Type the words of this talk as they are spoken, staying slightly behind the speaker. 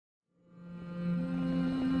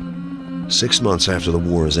6 months after the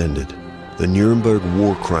war has ended, the Nuremberg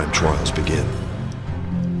war crime trials begin.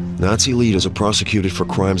 Nazi leaders are prosecuted for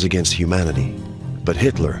crimes against humanity, but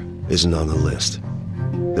Hitler isn't on the list.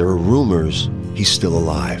 There are rumors he's still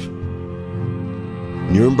alive.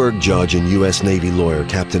 Nuremberg judge and U.S. Navy lawyer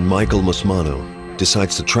Captain Michael Musmano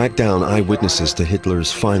decides to track down eyewitnesses to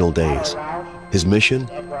Hitler's final days. His mission?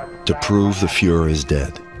 To prove the Fuhrer is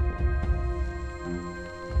dead.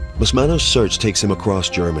 Musmano's search takes him across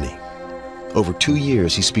Germany. Over 2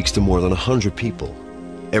 years, he speaks to more than 100 people,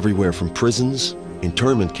 everywhere from prisons,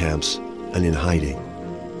 internment camps, and in hiding.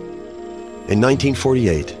 In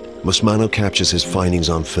 1948, Musmano captures his findings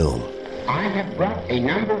on film. I have brought a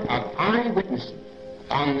number of eyewitnesses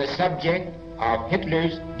on the subject of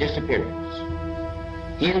Hitler's disappearance.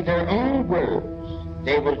 In their own words,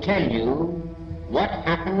 they will tell you what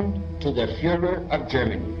happened to the Fuhrer of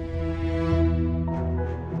Germany.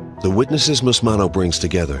 The witnesses Musmano brings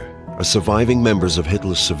together are surviving members of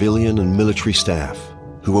Hitler's civilian and military staff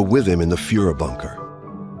who were with him in the Fuhrer bunker.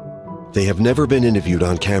 They have never been interviewed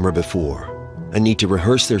on camera before and need to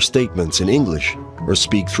rehearse their statements in English or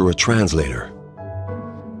speak through a translator.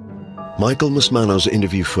 Michael Musmano's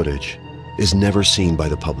interview footage is never seen by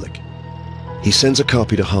the public. He sends a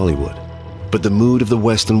copy to Hollywood, but the mood of the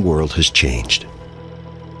Western world has changed.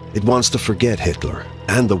 It wants to forget Hitler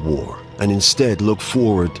and the war and instead look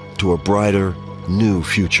forward to a brighter, new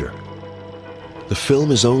future. The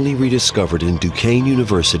film is only rediscovered in Duquesne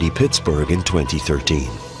University, Pittsburgh in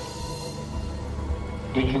 2013.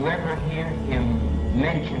 Did you ever hear him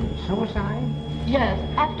mention suicide? Yes,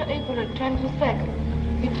 after April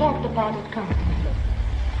 22nd, he talked about it constantly,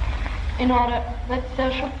 in order that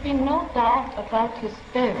there should be no doubt about his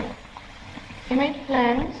death. He made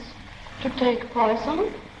plans to take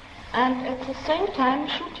poison and at the same time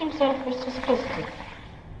shoot himself with his pistol.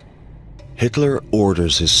 Hitler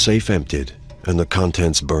orders his safe emptied and the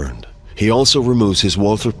contents burned. He also removes his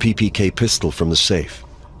Walther PPK pistol from the safe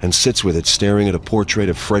and sits with it staring at a portrait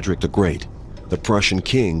of Frederick the Great, the Prussian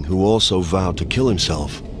king who also vowed to kill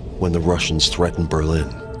himself when the Russians threatened Berlin.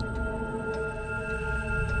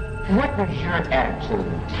 What was your attitude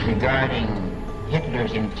regarding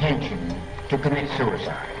Hitler's intention to commit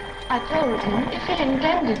suicide? I told him if he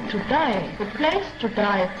intended to die, the place to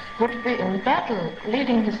die would be in battle,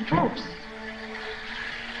 leading his troops.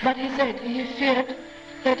 But he said he feared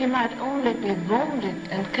that he might only be wounded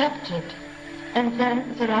and captured, and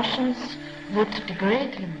then the Russians would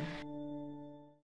degrade him.